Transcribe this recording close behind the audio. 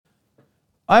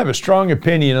I have a strong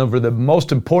opinion over the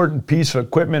most important piece of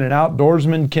equipment an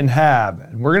outdoorsman can have.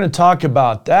 And we're going to talk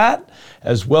about that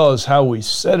as well as how we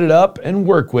set it up and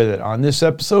work with it on this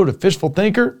episode of Fishful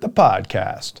Thinker, the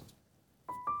podcast.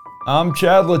 I'm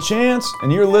Chad LaChance,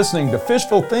 and you're listening to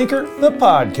Fishful Thinker, the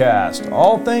podcast.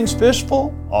 All things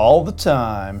fishful, all the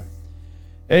time.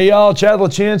 Hey y'all, Chad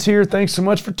LaChance here. Thanks so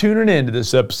much for tuning in to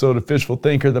this episode of Fishful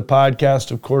Thinker, the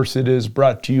podcast. Of course, it is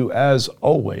brought to you, as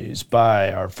always,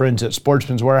 by our friends at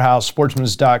Sportsman's Warehouse,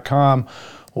 sportsmans.com,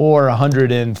 or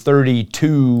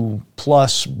 132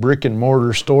 plus brick and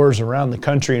mortar stores around the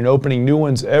country and opening new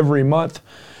ones every month.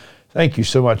 Thank you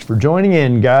so much for joining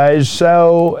in, guys.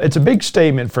 So it's a big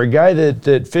statement for a guy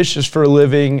that fishes for a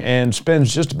living and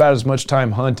spends just about as much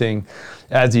time hunting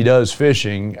as he does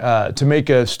fishing, to make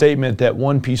a statement that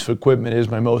one piece of equipment is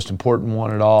my most important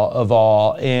one of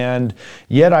all. And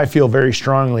yet I feel very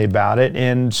strongly about it.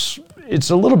 And it's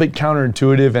a little bit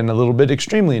counterintuitive and a little bit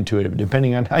extremely intuitive,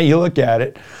 depending on how you look at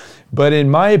it. But in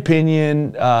my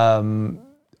opinion,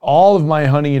 all of my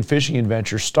hunting and fishing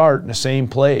adventures start in the same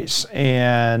place.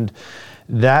 And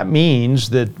that means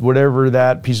that whatever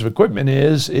that piece of equipment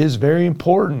is very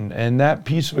important. And that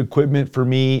piece of equipment for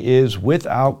me is,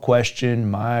 without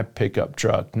question, my pickup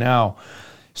truck. Now,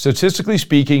 statistically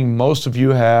speaking, most of you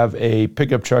have a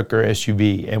pickup truck or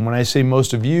SUV. And when I say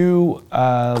most of you,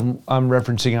 I'm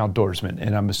referencing outdoorsmen.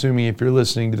 And I'm assuming if you're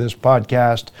listening to this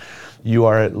podcast, you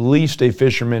are at least a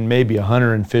fisherman, maybe a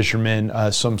hunter and fisherman,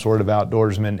 some sort of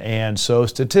outdoorsman. And so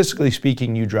statistically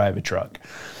speaking, you drive a truck.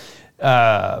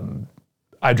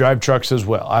 I drive trucks as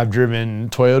well. I've driven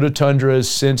Toyota Tundras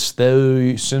since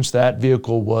that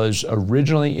vehicle was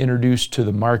originally introduced to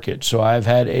the market. So I've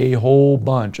had a whole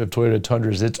bunch of Toyota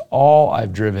Tundras. It's all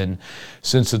I've driven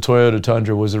since the Toyota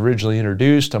Tundra was originally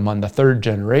introduced. I'm on the third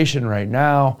generation right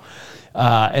now.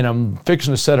 And I'm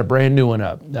fixing to set a brand new one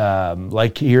up,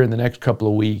 like here in the next couple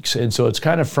of weeks. And so it's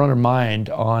kind of front of mind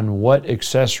on what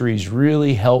accessories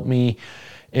really help me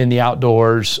in the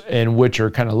outdoors, and which are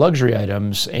kind of luxury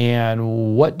items,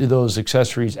 and what do those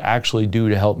accessories actually do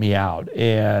to help me out?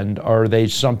 And are they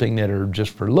something that are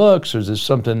just for looks, or is this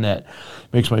something that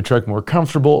makes my truck more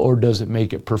comfortable, or does it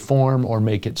make it perform, or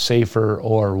make it safer,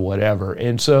 or whatever?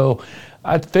 And so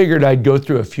I figured I'd go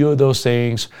through a few of those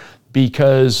things,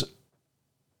 because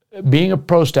being a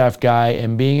pro staff guy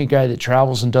and being a guy that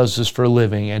travels and does this for a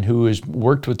living and who has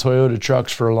worked with Toyota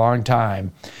trucks for a long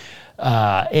time,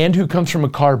 and who comes from a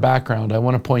car background, I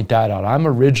want to point that out. I'm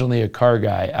originally a car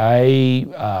guy.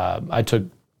 I took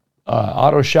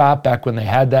auto shop back when they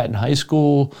had that in high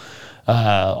school.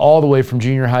 All the way from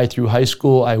junior high through high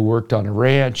school, I worked on a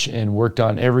ranch and worked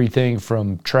on everything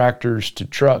from tractors to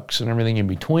trucks and everything in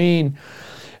between.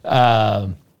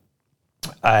 When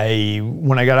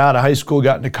I got out of high school,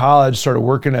 got into college, started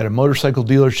working at a motorcycle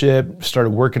dealership,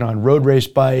 started working on road race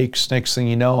bikes. Next thing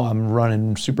you know, I'm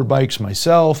running super bikes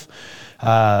myself,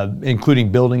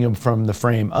 including building them from the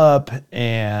frame up.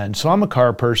 And so I'm a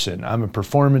car person. I'm a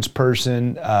performance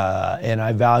person, and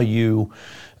I value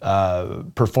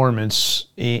performance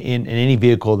in any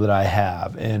vehicle that I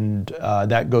have. And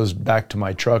that goes back to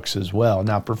my trucks as well.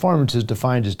 Now, performance is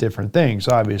defined as different things.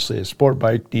 Obviously, a sport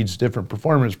bike needs different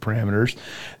performance parameters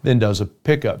than does a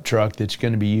pickup truck that's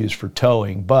going to be used for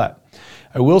towing. But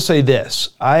I will say this,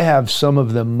 I have some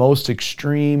of the most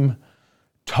extreme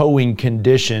towing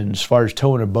conditions as far as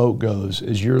towing a boat goes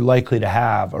as you're likely to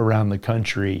have around the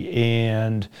country.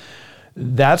 And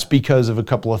that's because of a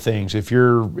couple of things. If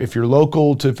you're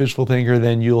local to Fishful Thinker,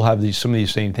 then you'll have some of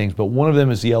these same things. But one of them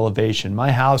is the elevation.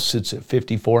 My house sits at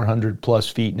 5,400 plus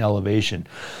feet in elevation.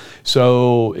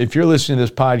 So if you're listening to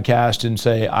this podcast in,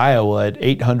 say, Iowa at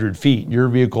 800 feet, your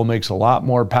vehicle makes a lot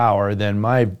more power than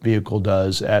my vehicle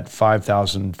does at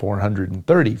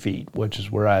 5,430 feet, which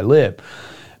is where I live.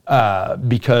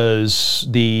 Because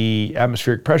the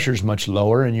atmospheric pressure is much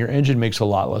lower and your engine makes a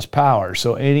lot less power.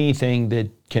 So anything that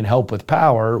can help with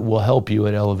power will help you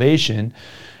at elevation,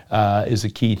 is a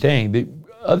key thing. The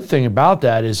other thing about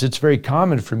that is it's very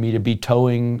common for me to be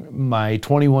towing my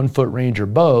 21-foot Ranger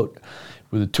boat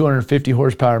with a 250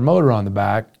 horsepower motor on the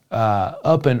back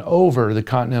up and over the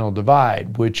Continental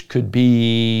Divide, which could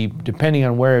be, depending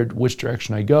on which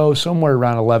direction I go, somewhere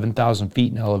around 11,000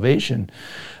 feet in elevation,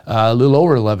 a little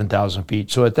over 11,000 feet.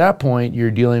 So at that point,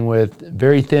 you're dealing with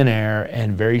very thin air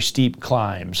and very steep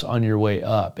climbs on your way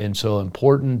up. And so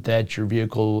important that your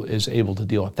vehicle is able to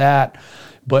deal with that.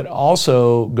 But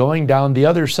also going down the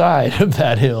other side of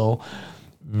that hill,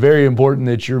 very important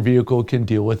that your vehicle can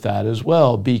deal with that as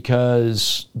well,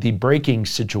 because the braking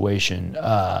situation,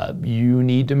 you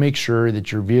need to make sure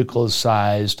that your vehicle is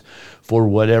sized for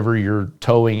whatever you're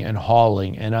towing and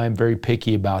hauling, and I'm very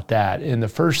picky about that. And the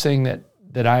first thing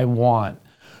that I want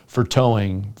for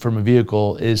towing from a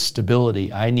vehicle is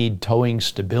stability. I need towing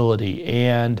stability,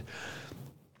 and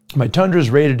my Tundra is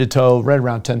rated to tow right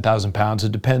around 10,000 pounds.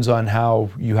 It depends on how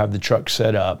you have the truck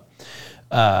set up.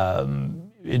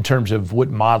 In terms of what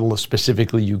model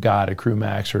specifically you got, a Crew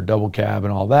Max or a double cab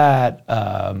and all that,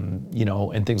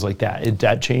 and things like that.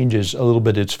 That changes a little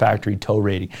bit its factory tow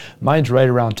rating. Mine's right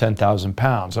around 10,000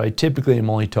 pounds. I typically am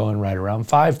only towing right around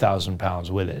 5,000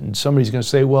 pounds with it. And somebody's going to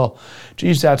say, well,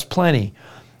 geez, that's plenty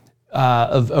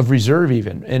of reserve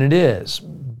even, and it is.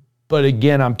 But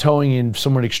again, I'm towing in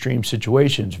somewhat extreme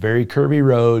situations, very curvy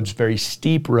roads, very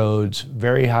steep roads,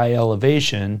 very high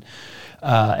elevation.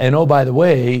 And oh, by the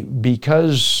way,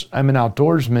 because I'm an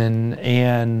outdoorsman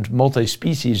and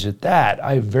multi-species at that,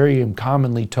 I very am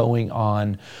commonly towing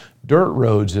on dirt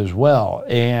roads as well,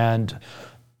 and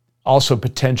also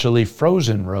potentially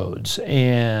frozen roads.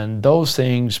 And those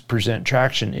things present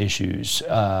traction issues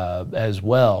as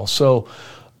well. So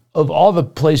of all the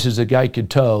places a guy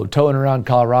could towing around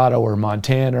Colorado or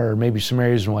Montana or maybe some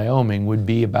areas in Wyoming would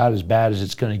be about as bad as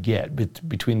it's going to get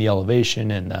between the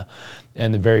elevation and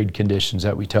the varied conditions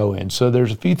that we tow in. So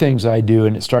there's a few things I do,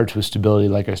 and it starts with stability,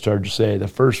 like I started to say. The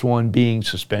first one being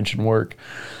suspension work.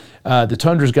 The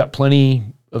Tundra's got plenty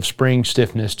of spring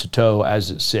stiffness to tow as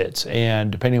it sits,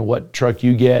 and depending on what truck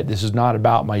you get, this is not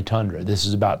about my Tundra. This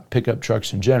is about pickup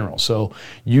trucks in general. So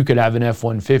you could have an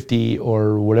F-150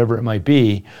 or whatever it might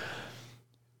be.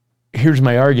 Here's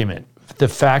my argument. The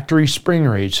factory spring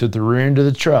rates at the rear end of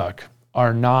the truck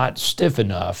are not stiff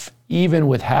enough, even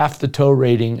with half the tow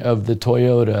rating of the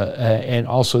Toyota and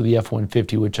also the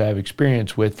F-150, which I have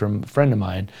experience with from a friend of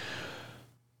mine.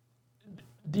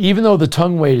 Even though the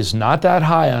tongue weight is not that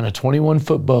high on a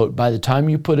 21-foot boat, by the time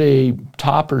you put a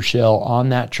topper shell on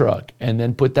that truck and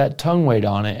then put that tongue weight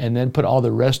on it and then put all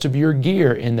the rest of your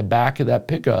gear in the back of that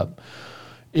pickup,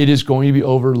 it is going to be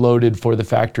overloaded for the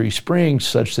factory springs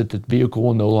such that the vehicle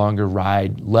will no longer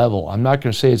ride level. I'm not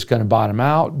going to say it's going to bottom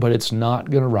out, but it's not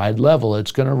going to ride level.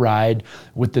 It's going to ride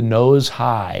with the nose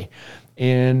high.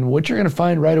 And what you're going to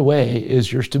find right away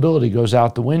is your stability goes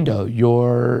out the window.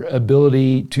 Your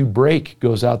ability to brake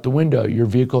goes out the window. Your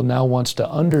vehicle now wants to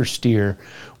understeer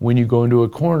when you go into a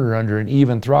corner under an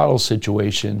even throttle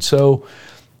situation. So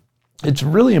it's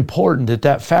really important that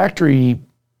that factory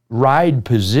ride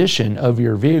position of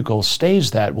your vehicle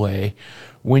stays that way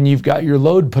when you've got your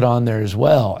load put on there as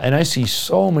well. And I see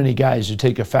so many guys who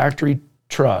take a factory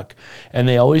truck and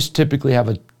they always typically have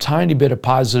a tiny bit of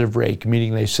positive rake,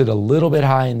 meaning they sit a little bit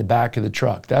high in the back of the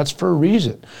truck. That's for a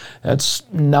reason. That's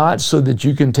not so that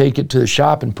you can take it to the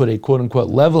shop and put a quote unquote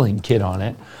leveling kit on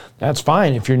it. That's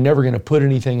fine if you're never going to put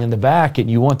anything in the back and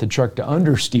you want the truck to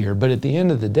understeer. But at the end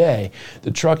of the day,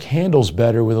 the truck handles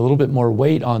better with a little bit more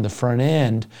weight on the front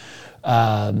end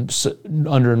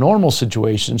under a normal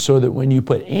situation, so that when you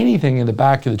put anything in the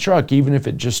back of the truck, even if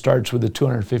it just starts with a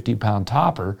 250-pound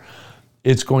topper,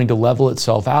 it's going to level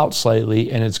itself out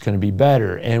slightly and it's going to be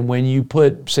better. And when you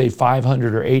put, say,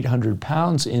 500 or 800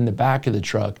 pounds in the back of the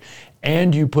truck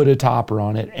and you put a topper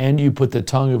on it and you put the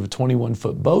tongue of a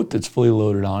 21-foot boat that's fully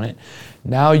loaded on it,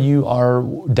 now you are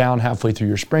down halfway through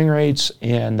your spring rates,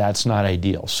 and that's not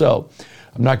ideal. So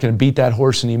I'm not going to beat that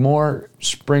horse anymore.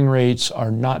 Spring rates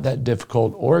are not that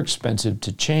difficult or expensive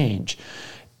to change.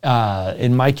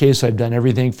 In my case, I've done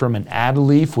everything from an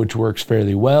Adaleaf, which works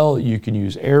fairly well. You can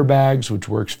use airbags, which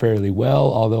works fairly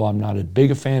well, although I'm not a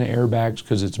big fan of airbags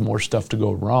because it's more stuff to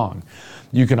go wrong.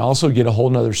 You can also get a whole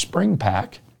nother spring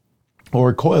pack or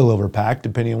a coilover pack,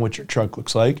 depending on what your truck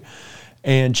looks like,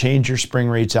 and change your spring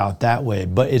rates out that way.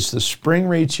 But it's the spring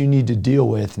rates you need to deal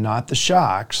with, not the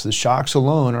shocks. The shocks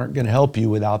alone aren't going to help you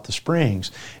without the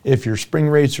springs. If your spring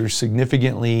rates are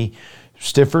significantly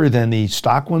stiffer than the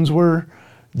stock ones were,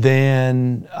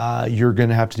 then you're going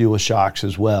to have to deal with shocks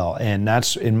as well. And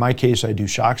that's, in my case, I do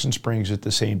shocks and springs at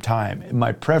the same time. And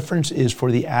my preference is for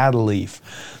the Adaleaf.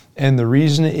 And the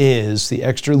reason is the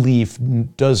extra leaf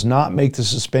does not make the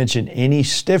suspension any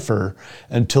stiffer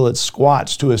until it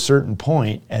squats to a certain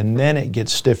point, and then it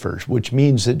gets stiffer, which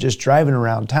means that just driving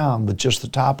around town with just the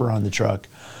topper on the truck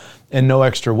and no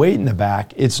extra weight in the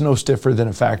back, it's no stiffer than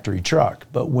a factory truck.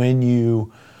 But when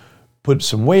you put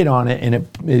some weight on it and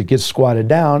it gets squatted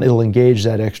down, it'll engage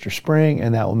that extra spring,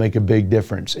 and that will make a big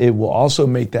difference. It will also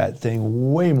make that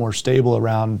thing way more stable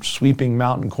around sweeping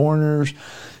mountain corners,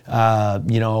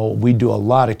 We do a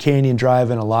lot of canyon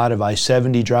driving, a lot of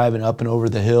I-70 driving up and over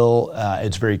the hill.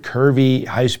 It's very curvy,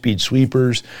 high-speed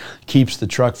sweepers, keeps the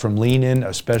truck from leaning,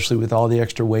 especially with all the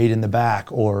extra weight in the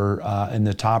back or in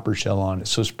the topper shell on it.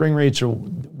 So spring rates are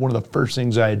one of the first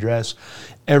things I address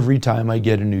every time I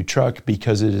get a new truck,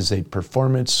 because it is a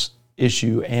performance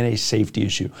issue and a safety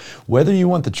issue. Whether you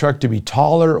want the truck to be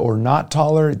taller or not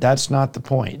taller, that's not the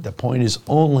point. The point is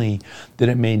only that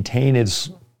it maintain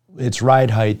its ride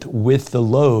height with the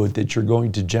load that you're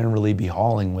going to generally be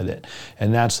hauling with it.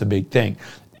 And that's the big thing.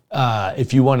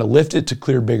 If you want to lift it to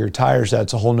clear bigger tires,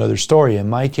 that's a whole nother story. In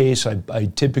my case, I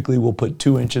typically will put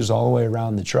 2 inches all the way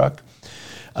around the truck.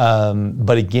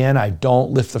 But again, I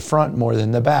don't lift the front more than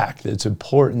the back. It's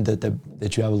important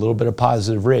that you have a little bit of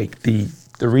positive rake.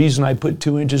 The reason I put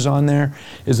 2 inches on there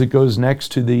is it goes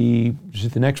next to the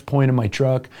next point of my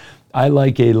truck. I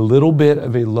like a little bit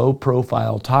of a low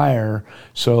profile tire,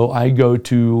 so I go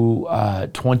to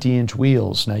 20-inch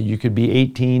wheels. Now you could be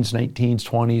 18s, 19s,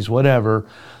 20s, whatever.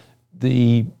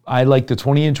 I like the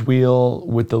 20-inch wheel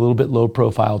with the little bit low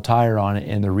profile tire on it,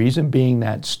 and the reason being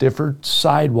that stiffer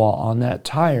sidewall on that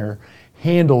tire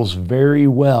handles very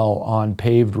well on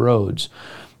paved roads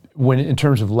in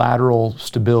terms of lateral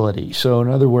stability. So in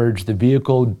other words, the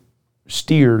vehicle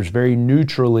steers very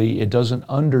neutrally. It doesn't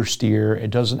understeer. It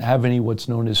doesn't have any what's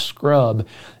known as scrub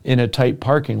in a tight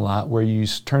parking lot where you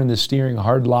turn the steering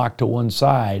hard lock to one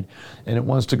side and it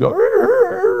wants to go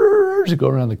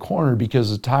around the corner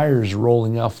because the tire is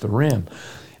rolling off the rim.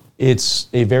 It's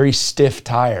a very stiff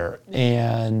tire,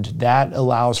 and that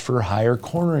allows for higher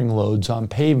cornering loads on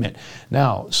pavement.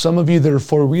 Now, some of you that are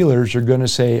four-wheelers are going to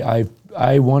say,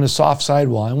 I want a soft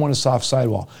sidewall. I want a soft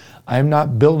sidewall. I'm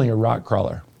not building a rock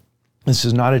crawler. This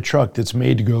is not a truck that's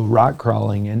made to go rock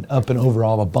crawling and up and over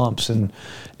all the bumps and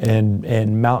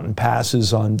mountain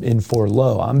passes in 4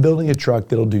 low. I'm building a truck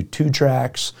that'll do 2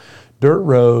 tracks, dirt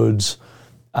roads,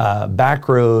 back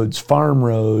roads, farm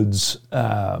roads,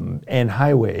 and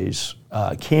highways,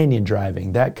 canyon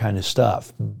driving, that kind of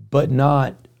stuff, but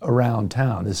not around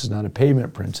town. This is not a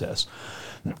pavement princess.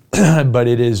 But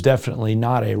it is definitely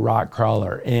not a rock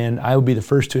crawler. And I will be the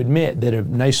first to admit that a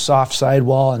nice soft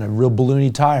sidewall and a real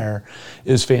balloony tire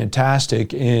is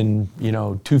fantastic in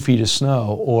 2 feet of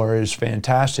snow, or is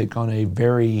fantastic on a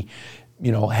very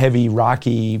heavy,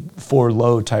 rocky, 4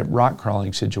 low type rock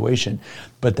crawling situation.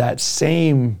 But that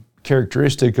same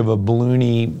characteristic of a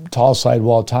balloony, tall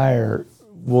sidewall tire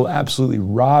will absolutely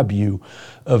rob you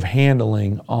of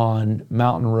handling on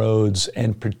mountain roads,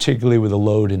 and particularly with a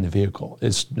load in the vehicle.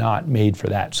 It's not made for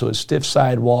that. So a stiff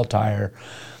sidewall tire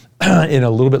in a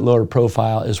little bit lower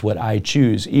profile is what I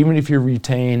choose. Even if you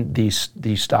retain the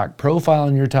stock profile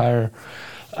in your tire,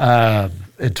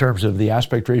 in terms of the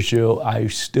aspect ratio, I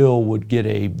still would get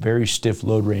a very stiff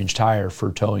load range tire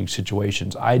for towing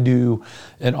situations. I do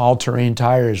an all-terrain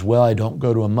tire as well. I don't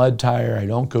go to a mud tire. I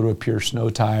don't go to a pure snow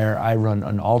tire. I run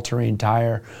an all-terrain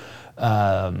tire.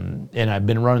 And I've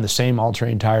been running the same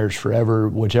all-terrain tires forever.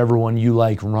 Whichever one you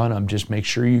like, run them. Just make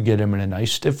sure you get them in a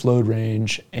nice stiff load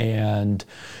range and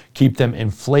keep them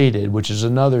inflated, which is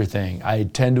another thing. I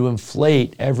tend to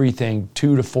inflate everything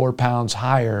 2 to 4 pounds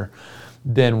higher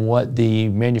than what the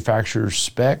manufacturer's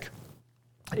spec.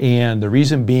 And the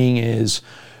reason being is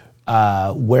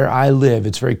where I live,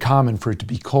 it's very common for it to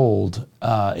be cold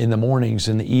in the mornings,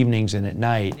 in the evenings, and at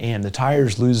night, and the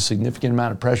tires lose a significant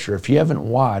amount of pressure. If you haven't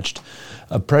watched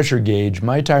a pressure gauge,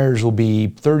 my tires will be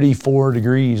 34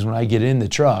 degrees when I get in the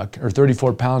truck, or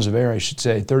 34 pounds of air, I should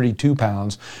say, 32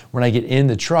 pounds when I get in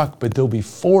the truck, but they'll be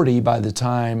 40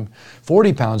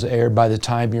 pounds of air by the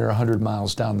time you're 100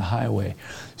 miles down the highway.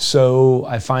 So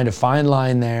I find a fine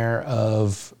line there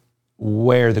of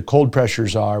where the cold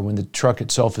pressures are when the truck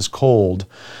itself is cold,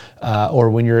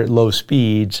 or when you're at low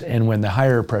speeds, and when the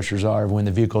higher pressures are when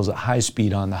the vehicle's at high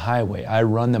speed on the highway. I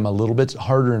run them a little bit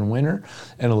harder in winter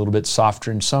and a little bit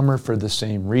softer in summer for the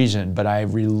same reason, but I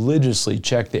religiously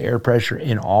check the air pressure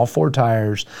in all 4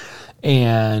 tires.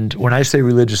 And when I say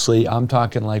religiously, I'm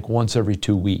talking like once every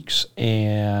 2 weeks.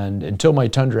 And until my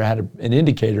Tundra had an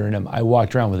indicator in them, I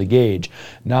walked around with a gauge.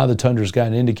 Now the Tundra's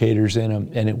got indicators in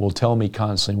them, and it will tell me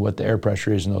constantly what the air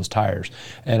pressure is in those tires.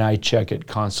 And I check it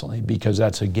constantly because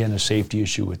that's, again, a safety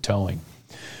issue with towing.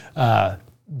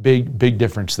 Big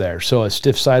difference there. So a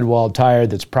stiff sidewall tire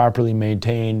that's properly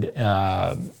maintained,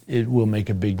 it will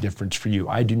make a big difference for you.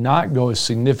 I do not go a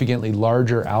significantly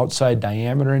larger outside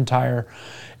diameter in tire,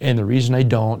 and the reason I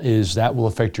don't is that will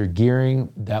affect your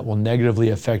gearing, that will negatively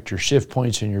affect your shift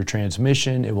points in your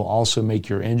transmission. It will also make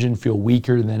your engine feel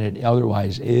weaker than it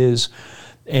otherwise is.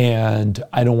 And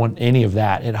I don't want any of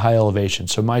that at high elevation.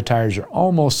 So my tires are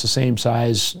almost the same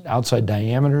size outside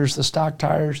diameter as the stock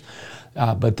tires,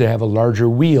 but they have a larger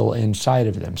wheel inside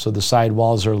of them. So the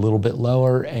sidewalls are a little bit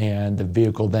lower, and the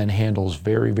vehicle then handles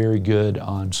very, very good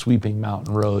on sweeping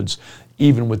mountain roads,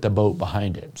 even with the boat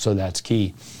behind it. So that's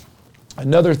key.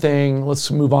 Another thing,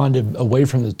 let's move on to away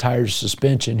from the tire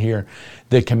suspension here,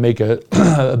 that can make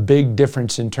a big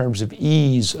difference in terms of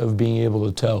ease of being able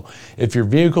to tow. If your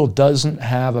vehicle doesn't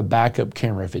have a backup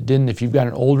camera, if you've got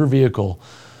an older vehicle,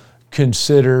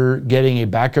 consider getting a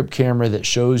backup camera that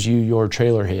shows you your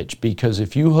trailer hitch, because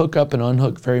if you hook up and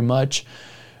unhook very much,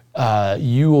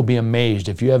 you will be amazed,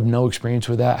 if you have no experience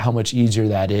with that, how much easier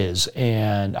that is.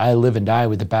 And I live and die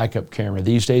with the backup camera.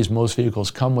 These days, most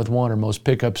vehicles come with one, or most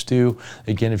pickups do.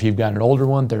 Again, if you've got an older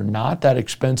one, they're not that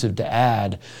expensive to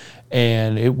add,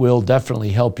 and it will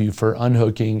definitely help you for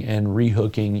unhooking and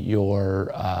rehooking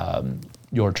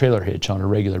your trailer hitch on a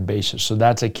regular basis. So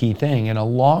that's a key thing. And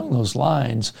along those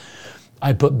lines,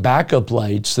 I put backup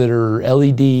lights that are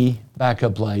LED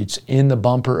backup lights in the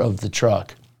bumper of the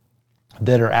truck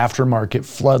that are aftermarket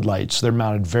floodlights. They're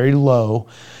mounted very low,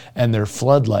 and they're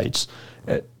floodlights.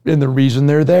 And the reason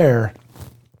they're there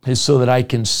is so that I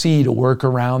can see to work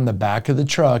around the back of the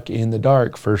truck in the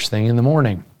dark first thing in the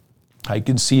morning. I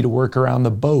can see to work around the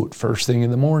boat first thing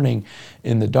in the morning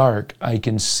in the dark. I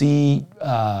can see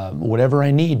whatever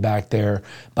I need back there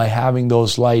by having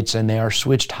those lights, and they are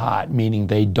switched hot, meaning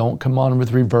they don't come on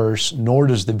with reverse, nor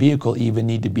does the vehicle even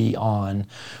need to be on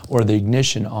or the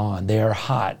ignition on. They are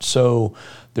hot. So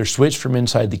they're switched from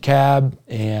inside the cab,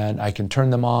 and I can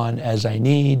turn them on as I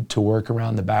need to work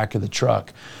around the back of the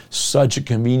truck. Such a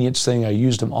convenience thing. I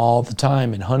used them all the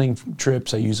time in hunting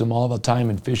trips. I use them all the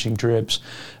time in fishing trips.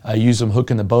 I use them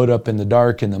hooking the boat up in the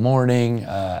dark in the morning.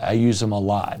 I use them a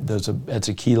lot. That's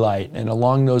a key light. And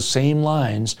along those same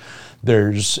lines,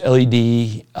 there's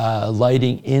LED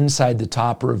lighting inside the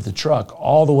topper of the truck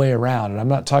all the way around. And I'm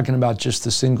not talking about just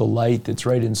the single light that's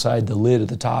right inside the lid of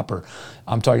the topper.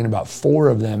 I'm talking about 4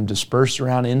 of them dispersed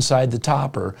around inside the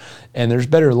topper. And there's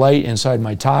better light inside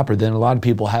my topper than a lot of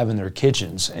people have in their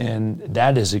kitchens. And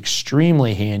that is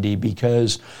extremely handy,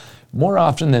 because more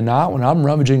often than not, when I'm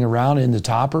rummaging around in the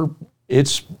topper,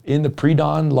 it's in the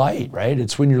pre-dawn light, right?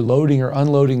 It's when you're loading or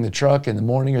unloading the truck in the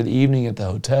morning or the evening at the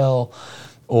hotel,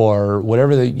 or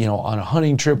whatever on a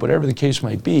hunting trip, whatever the case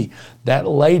might be. That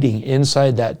lighting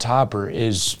inside that topper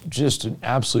is just an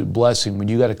absolute blessing. When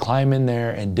you got to climb in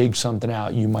there and dig something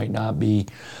out, you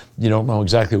don't know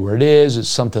exactly where it is. It's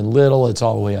something little, it's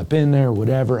all the way up in there,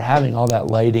 whatever. Having all that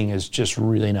lighting is just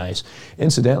really nice.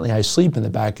 Incidentally, I sleep in the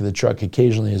back of the truck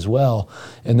occasionally as well,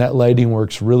 and that lighting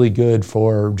works really good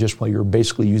for just while you're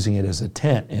basically using it as a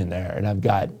tent in there. And I've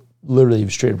got literally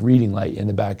straight up reading light in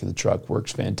the back of the truck.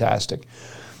 Works fantastic.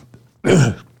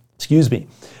 Excuse me.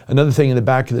 Another thing in the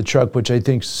back of the truck, which I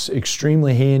think is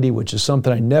extremely handy, which is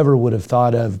something I never would have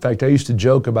thought of. In fact, I used to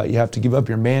joke about you have to give up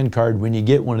your man card when you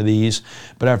get one of these,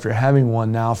 but after having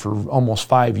one now for almost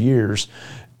 5 years,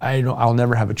 I'll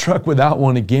never have a truck without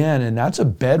one again, and that's a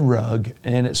bed rug.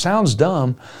 And it sounds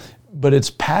dumb, but it's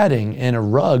padding and a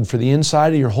rug for the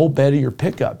inside of your whole bed of your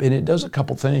pickup, and it does a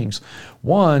couple things.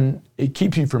 One, it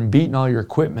keeps you from beating all your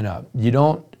equipment up.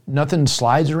 Nothing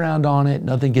slides around on it.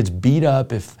 Nothing gets beat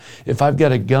up. If I've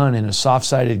got a gun in a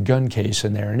soft-sided gun case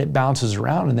in there and it bounces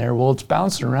around in there, well, it's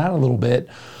bouncing around a little bit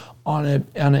on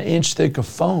an inch thick of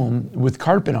foam with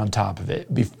carpet on top of it,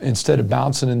 instead of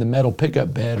bouncing in the metal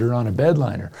pickup bed or on a bed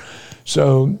liner.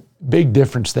 So big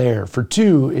difference there. For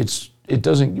 2, it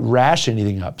doesn't rash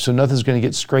anything up, so nothing's going to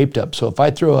get scraped up. So if I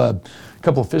throw a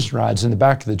couple of fishing rods in the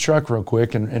back of the truck real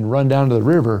quick and run down to the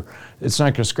river, it's not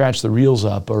going to scratch the reels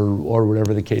up or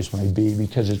whatever the case might be,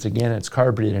 because it's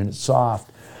carpeted and it's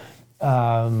soft.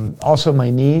 Also my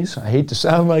knees, I hate to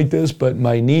sound like this, but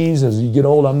my knees, as you get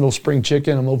old, I'm no spring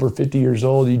chicken, I'm over 50 years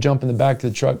old, you jump in the back of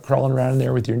the truck, crawling around in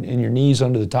there with your knees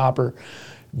under the topper,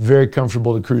 very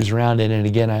comfortable to cruise around in. And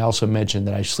again, I also mentioned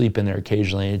that I sleep in there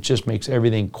occasionally. It just makes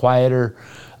everything quieter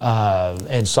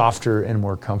and softer and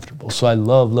more comfortable. So I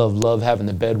love having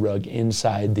the bed rug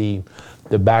inside the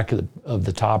back of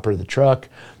the topper of the truck.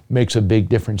 Makes a big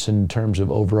difference in terms of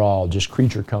overall just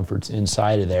creature comforts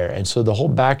inside of there. And so the whole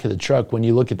back of the truck, when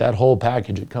you look at that whole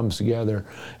package, it comes together.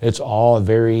 It's all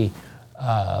very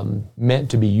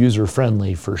meant to be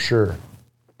user-friendly for sure.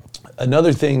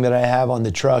 Another thing that I have on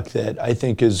the truck that I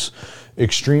think is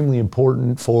extremely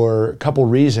important for a couple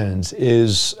reasons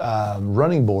is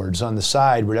running boards on the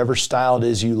side, whatever style it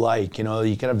is you like. You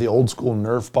can have the old school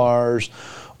Nerf bars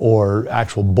or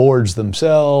actual boards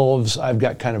themselves. I've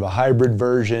got kind of a hybrid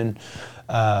version.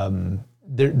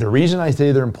 the reason I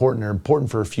say they're important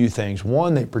for a few things.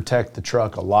 One, they protect the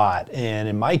truck a lot. And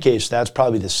in my case, that's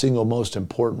probably the single most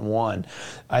important one.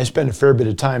 I spend a fair bit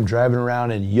of time driving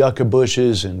around in yucca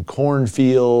bushes and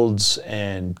cornfields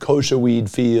and kochia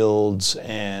weed fields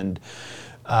and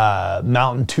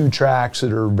Mountain 2 tracks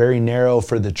that are very narrow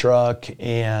for the truck.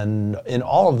 And in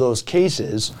all of those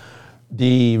cases,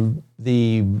 the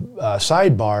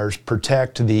sidebars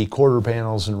protect the quarter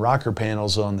panels and rocker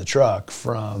panels on the truck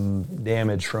from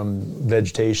damage from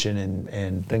vegetation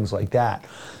and things like that.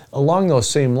 Along those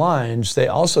same lines, they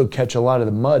also catch a lot of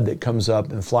the mud that comes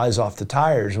up and flies off the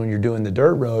tires when you're doing the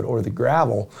dirt road or the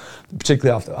gravel,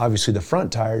 particularly off obviously the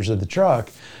front tires of the truck,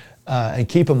 and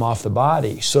keep them off the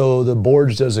body. So the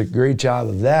boards does a great job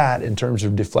of that in terms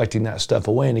of deflecting that stuff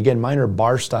away. And again, mine are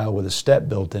bar style with a step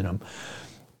built in them.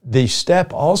 The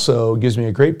step also gives me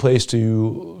a great place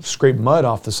to scrape mud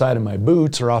off the side of my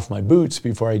boots or off my boots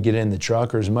before I get in the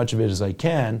truck, or as much of it as I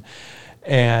can.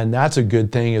 And that's a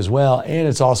good thing as well. And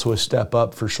it's also a step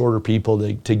up for shorter people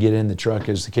to get in the truck,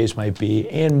 as the case might be.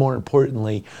 And more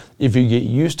importantly, if you get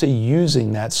used to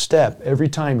using that step every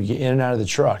time you get in and out of the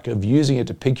truck, of using it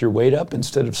to pick your weight up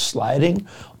instead of sliding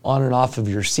on and off of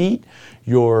your seat,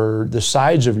 the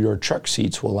sides of your truck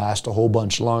seats will last a whole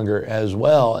bunch longer as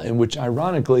well, in which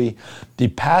ironically, the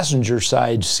passenger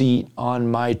side seat on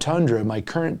my Tundra, my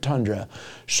current Tundra,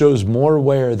 shows more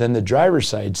wear than the driver's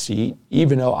side seat,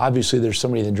 even though obviously there's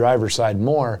somebody in the driver's side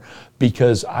more,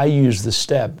 because I use the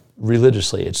step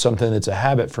religiously. It's something that's a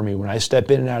habit for me. When I step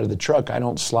in and out of the truck, I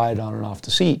don't slide on and off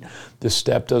the seat. The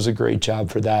step does a great job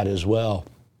for that as well.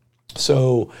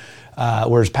 So,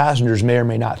 whereas passengers may or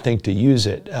may not think to use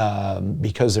it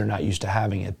because they're not used to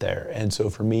having it there. And so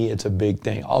for me, it's a big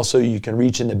thing. Also, you can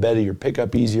reach in the bed of your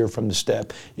pickup easier from the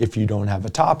step if you don't have a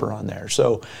topper on there.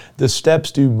 So the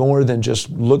steps do more than just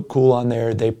look cool on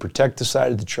there. They protect the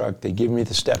side of the truck. They give me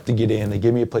the step to get in. They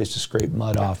give me a place to scrape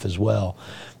mud off as well.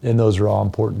 And those are all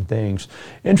important things.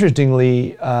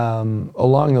 Interestingly,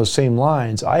 along those same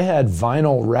lines, I had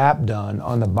vinyl wrap done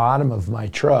on the bottom of my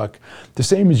truck, the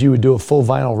same as you would do a full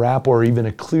vinyl wrap or even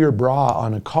a clear bra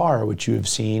on a car, which you have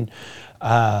seen.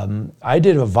 I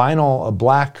did a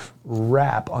black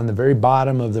wrap on the very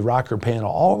bottom of the rocker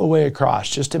panel all the way across,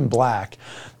 just in black.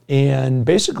 And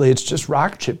basically, it's just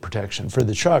rock chip protection for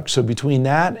the truck. So between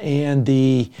that and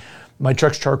my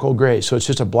truck's charcoal gray, so it's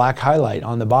just a black highlight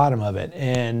on the bottom of it.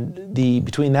 And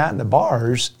between that and the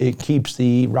bars, it keeps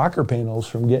the rocker panels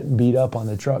from getting beat up on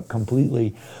the truck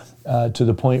completely to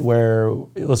the point where,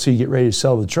 let's say you get ready to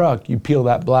sell the truck, you peel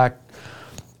that black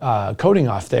coating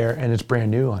off there and it's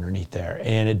brand new underneath there.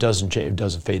 And it doesn't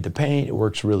fade the paint. It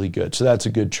works really good. So that's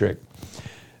a good trick.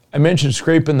 I mentioned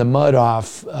scraping the mud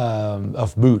off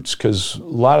of boots, because a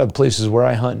lot of places where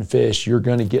I hunt and fish, you're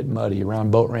going to get muddy around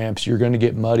boat ramps. You're going to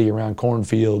get muddy around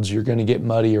cornfields. You're going to get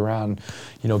muddy around,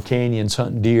 canyons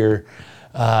hunting deer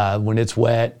when it's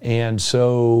wet. And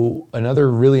so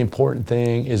another really important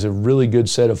thing is a really good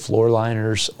set of floor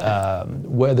liners,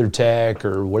 WeatherTech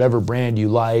or whatever brand you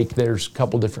like. There's a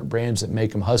couple different brands that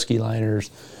make them, Husky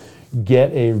liners.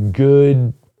 Get a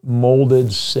good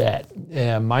molded set.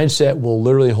 My set will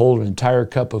literally hold an entire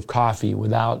cup of coffee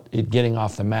without it getting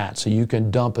off the mat. So you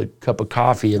can dump a cup of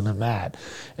coffee in the mat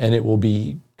and it will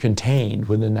be contained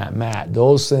within that mat.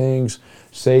 Those things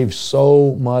save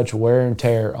so much wear and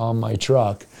tear on my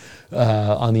truck.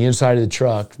 On the inside of the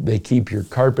truck, they keep your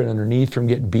carpet underneath from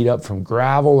getting beat up from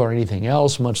gravel or anything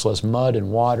else, much less mud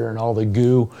and water and all the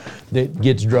goo that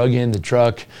gets drug in the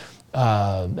truck.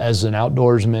 As an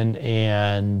outdoorsman,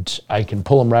 and I can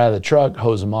pull them right out of the truck,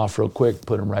 hose them off real quick,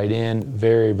 put them right in.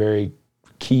 Very, very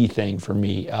key thing for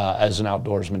me as an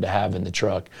outdoorsman to have in the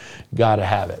truck. Got to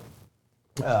have it.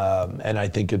 And I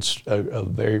think it's a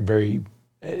very, very,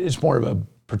 it's more of a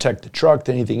protect the truck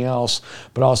than anything else,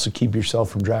 but also keep yourself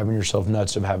from driving yourself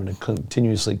nuts of having to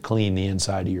continuously clean the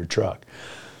inside of your truck.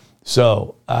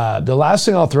 So the last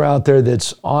thing I'll throw out there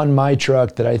that's on my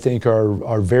truck that I think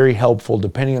are very helpful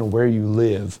depending on where you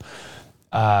live,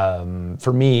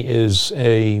 for me is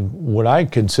what I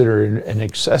consider an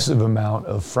excessive amount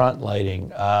of front lighting,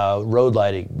 road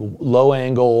lighting, low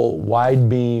angle, wide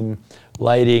beam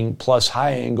lighting, plus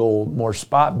high angle, more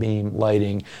spot beam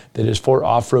lighting that is for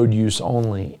off-road use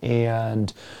only.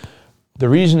 And the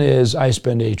reason is I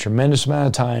spend a tremendous amount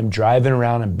of time driving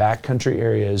around in backcountry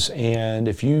areas, and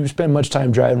if you spend much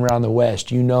time driving around the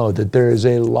West, you know that there is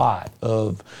a lot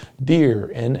of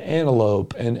deer and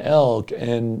antelope and elk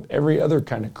and every other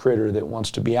kind of critter that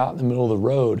wants to be out in the middle of the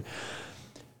road.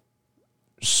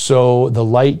 So the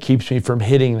light keeps me from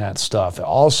hitting that stuff. It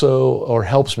also, or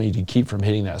helps me to keep from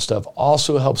hitting that stuff.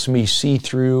 Also helps me see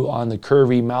through on the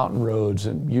curvy mountain roads.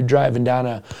 And you're driving down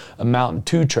a Mountain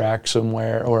 2 track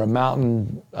somewhere, or a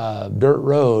mountain dirt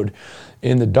road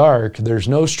in the dark. There's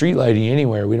no street lighting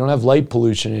anywhere. We don't have light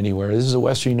pollution anywhere. This is the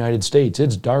Western United States.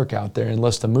 It's dark out there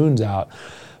unless the moon's out.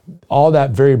 All that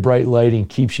very bright lighting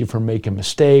keeps you from making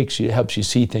mistakes. It helps you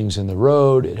see things in the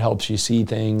road. It helps you see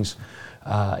things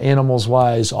animals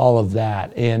wise, all of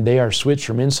that. And they are switched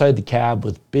from inside the cab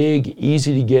with big,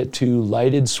 easy to get to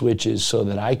lighted switches so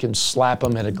that I can slap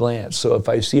them at a glance. So if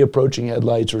I see approaching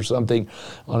headlights or something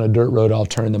on a dirt road, I'll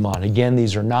turn them on. Again,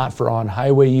 these are not for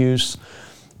on-highway use,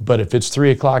 but if it's 3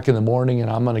 o'clock in the morning and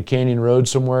I'm on a canyon road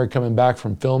somewhere coming back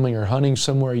from filming or hunting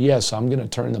somewhere, yes, I'm going to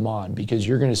turn them on, because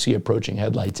you're going to see approaching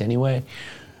headlights anyway.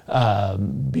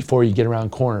 Before you get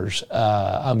around corners.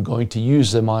 I'm going to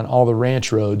use them on all the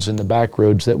ranch roads and the back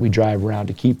roads that we drive around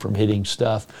to keep from hitting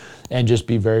stuff, and just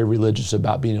be very religious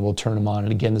about being able to turn them on.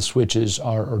 And again, the switches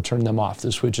are, or turn them off.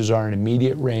 The switches are in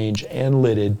immediate range and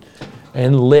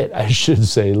lit, I should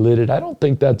say, lidded. I don't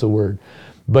think that's a word,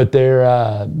 but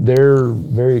they're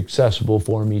very accessible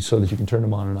for me so that you can turn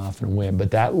them on and off in a whim.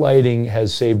 But that lighting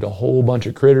has saved a whole bunch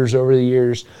of critters over the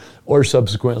years, or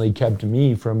subsequently kept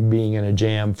me from being in a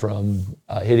jam from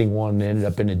hitting one and ended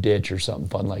up in a ditch or something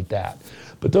fun like that.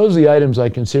 But those are the items I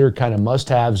consider kind of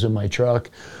must-haves in my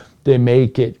truck. They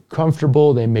make it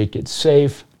comfortable, they make it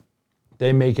safe,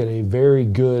 they make it a very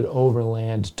good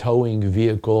overland towing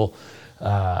vehicle.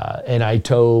 And I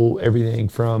tow everything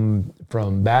from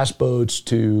bass boats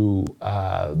to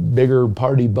bigger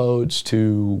party boats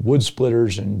to wood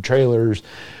splitters and trailers.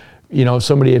 You know,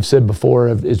 somebody have said before,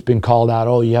 it's been called out,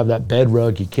 oh, you have that bed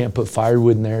rug, you can't put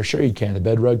firewood in there. Sure you can. The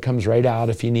bed rug comes right out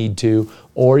if you need to,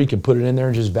 or you can put it in there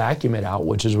and just vacuum it out,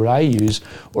 which is what I use.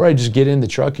 Or I just get in the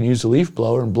truck and use the leaf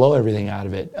blower and blow everything out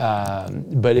of it.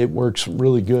 But it works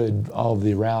really good all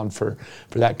the around for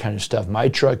that kind of stuff. My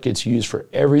truck gets used for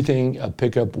everything a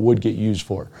pickup would get used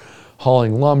for.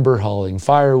 Hauling lumber, hauling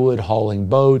firewood, hauling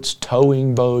boats,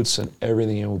 towing boats, and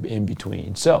everything in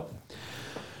between. So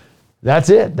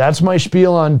that's it. That's my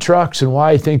spiel on trucks and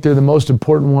why I think they're the most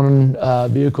important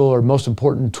vehicle or most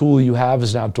important tool you have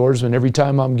as an outdoorsman. Every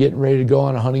time I'm getting ready to go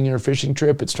on a hunting or fishing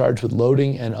trip, it starts with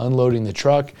loading and unloading the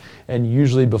truck. And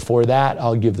usually before that,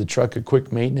 I'll give the truck a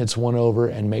quick maintenance one-over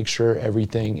and make sure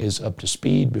everything is up to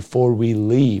speed before we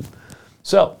leave.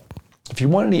 So if you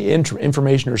want any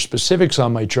information or specifics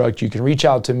on my truck, you can reach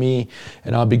out to me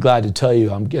and I'll be glad to tell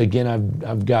you.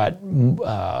 I've got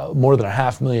more than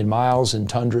 500,000 miles in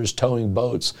tundras towing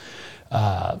boats.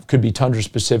 Could be tundra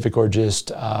specific or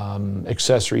just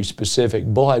accessory specific.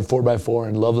 Bullhide 4x4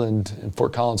 in Loveland and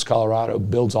Fort Collins, Colorado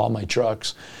builds all my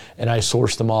trucks, and I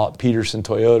source them all at Peterson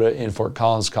Toyota in Fort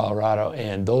Collins, Colorado,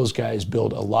 and those guys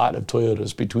build a lot of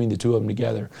Toyotas between the two of them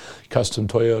together, custom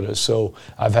Toyotas. So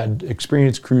I've had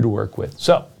experienced crew to work with.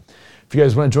 So if you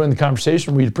guys want to join the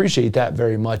conversation, we'd appreciate that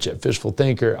very much at Fishful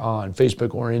Thinker on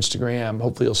Facebook or Instagram.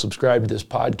 Hopefully you'll subscribe to this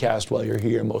podcast while you're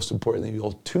here. Most importantly,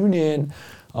 you'll tune in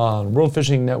on World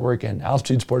Fishing Network and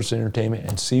Altitude Sports Entertainment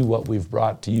and see what we've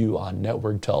brought to you on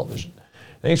network television.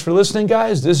 Thanks for listening,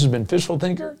 guys. This has been Fishful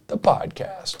Thinker, the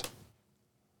podcast.